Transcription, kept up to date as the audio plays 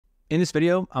In this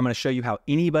video, I'm going to show you how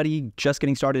anybody just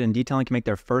getting started in detailing can make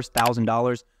their first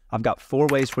 $1,000. I've got 4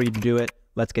 ways for you to do it.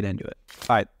 Let's get into it.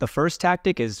 All right, the first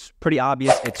tactic is pretty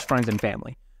obvious. It's friends and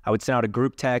family. I would send out a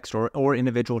group text or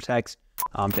individual text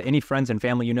to any friends and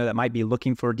family you know that might be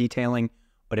looking for detailing.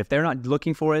 But if they're not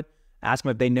looking for it, ask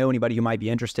them if they know anybody who might be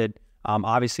interested.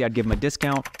 Obviously, I'd give them a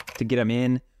discount to get them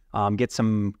in, get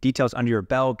some details under your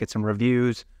belt, get some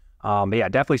reviews. But yeah,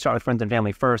 definitely start with friends and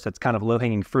family first. That's kind of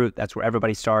low-hanging fruit. That's where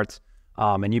everybody starts.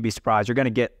 And you'd be surprised. You're going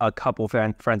to get a couple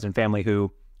friends and family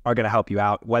who are going to help you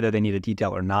out, whether they need a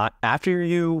detail or not. After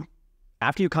you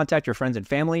contact your friends and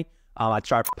family, I'd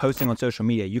start posting on social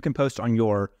media. You can post on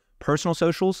your personal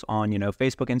socials on,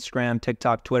 Facebook, Instagram,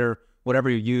 TikTok, Twitter,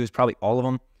 whatever you use, probably all of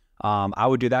them. I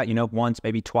would do that, once,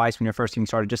 maybe twice when you're first getting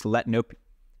started, just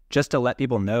to let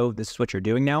people know this is what you're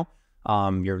doing now.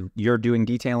 You're doing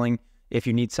detailing. If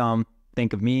you need some,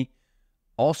 think of me.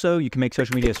 Also, you can make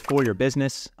social medias for your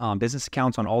business, business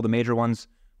accounts on all the major ones.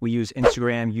 We use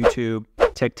Instagram, YouTube,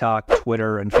 TikTok,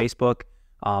 Twitter, and Facebook,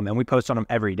 and we post on them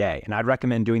every day. And I'd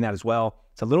recommend doing that as well.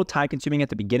 It's a little time consuming at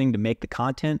the beginning to make the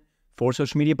content for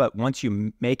social media, but once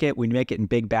you make it, we make it in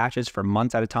big batches for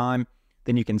months at a time.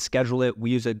 Then you can schedule it.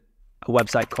 We use a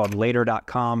website called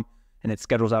later.com, and it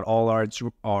schedules out all of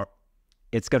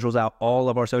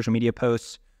our social media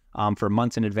posts for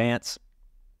months in advance.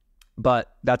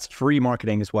 But that's free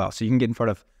marketing as well. So you can get in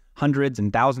front of hundreds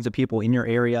and thousands of people in your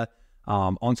area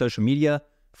on social media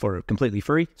for completely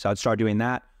free. So I'd start doing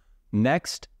that.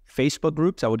 Next, Facebook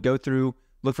groups. I would go through,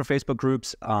 look for Facebook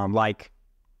groups like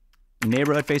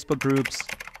neighborhood Facebook groups.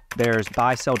 There's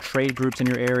buy, sell, trade groups in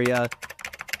your area.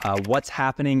 What's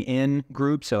happening in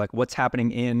groups. So like what's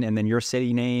happening in and then your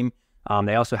city name.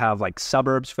 They also have like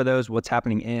suburbs for those. What's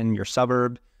happening in your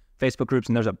suburb. Facebook groups,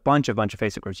 and there's a bunch of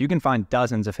Facebook groups. You can find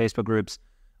dozens of Facebook groups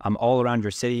all around your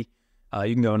city.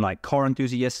 You can go in like car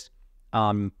enthusiasts,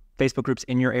 Facebook groups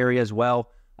in your area as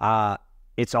well.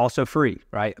 It's also free,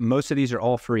 right? Most of these are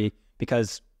all free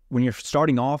because when you're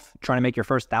starting off trying to make your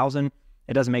first 1,000,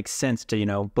 it doesn't make sense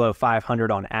to, blow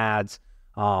 500 on ads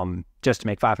just to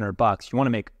make $500. You want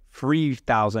to make free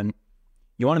 1,000.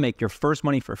 You want to make your first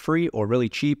money for free or really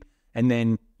cheap, and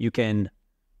then you can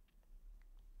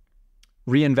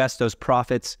reinvest those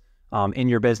profits in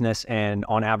your business and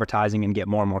on advertising and get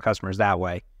more and more customers that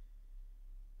way.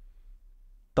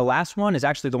 The last one is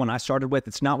actually the one I started with.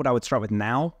 It's not what I would start with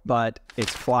now, but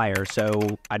it's flyers.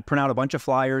 So I'd print out a bunch of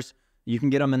flyers. You can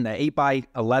get them in the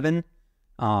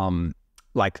 8x11,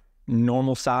 like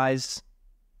normal size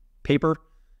paper.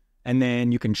 And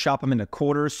then you can chop them into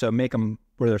quarters. So make them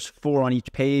where there's 4 on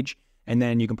each page. And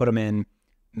then you can put them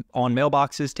on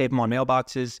mailboxes, tape them on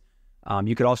mailboxes.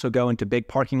 You could also go into big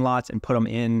parking lots and put them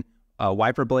in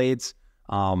wiper blades.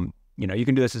 You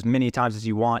can do this as many times as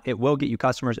you want. It will get you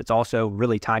customers. It's also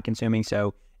really time consuming.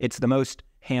 So it's the most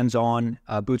hands-on,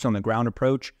 boots on the ground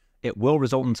approach. It will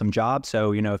result in some jobs.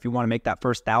 So, if you want to make that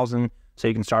first 1,000, so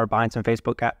you can start buying some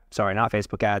Google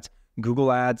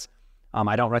ads.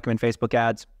 I don't recommend Facebook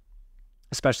ads,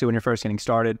 especially when you're first getting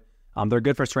started. They're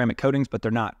good for ceramic coatings, but they're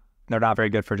not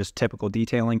very good for just typical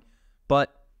detailing.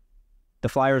 But the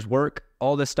flyers work.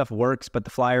 All this stuff works, but the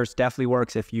flyers definitely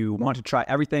works. If you want to try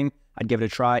everything, I'd give it a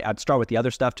try. I'd start with the other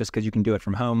stuff just because you can do it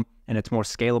from home and it's more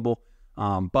scalable.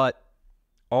 But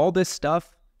all this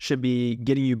stuff should be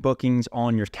getting you bookings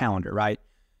on your calendar, right?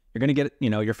 You're going to get,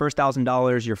 your first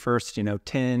 $1,000, your first,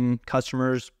 10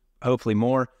 customers, hopefully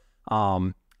more.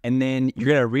 And then you're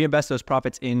going to reinvest those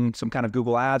profits in some kind of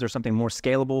Google ads or something more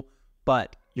scalable,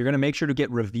 but you're going to make sure to get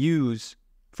reviews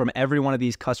from every one of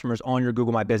these customers on your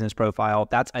Google My Business profile.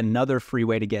 That's another free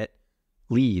way to get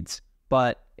leads,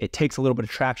 but it takes a little bit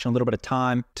of traction, a little bit of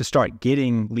time to start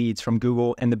getting leads from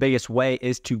Google. And the biggest way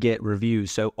is to get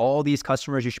reviews. So all these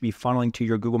customers you should be funneling to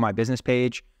your Google My Business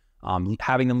page,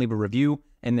 having them leave a review,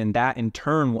 and then that in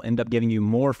turn will end up giving you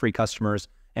more free customers,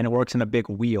 and it works in a big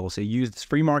wheel. So you use this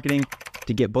free marketing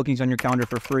to get bookings on your calendar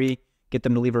for free, get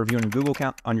them to leave a review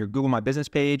on your Google My Business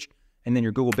page, and then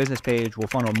your Google Business page will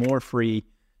funnel more free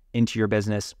into your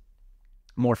business,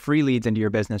 more free leads into your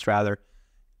business rather.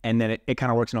 And then it kind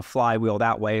of works in a flywheel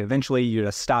that way. Eventually you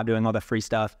just stop doing all the free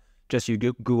stuff. Just you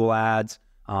do Google ads,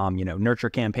 nurture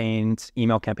campaigns,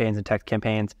 email campaigns and text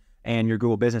campaigns, and your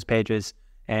Google business pages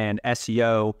and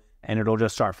SEO, and it'll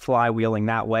just start flywheeling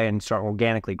that way and start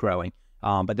organically growing.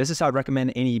 But this is how I'd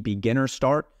recommend any beginner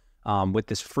start with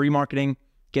this free marketing.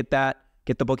 Get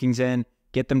the bookings in,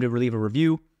 get them to leave a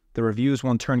review. The reviews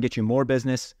will in turn get you more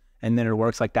business. And then it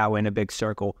works like that way in a big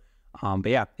circle. But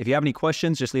yeah, if you have any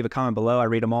questions, just leave a comment below. I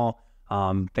read them all.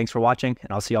 Thanks for watching,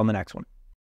 and I'll see you on the next one.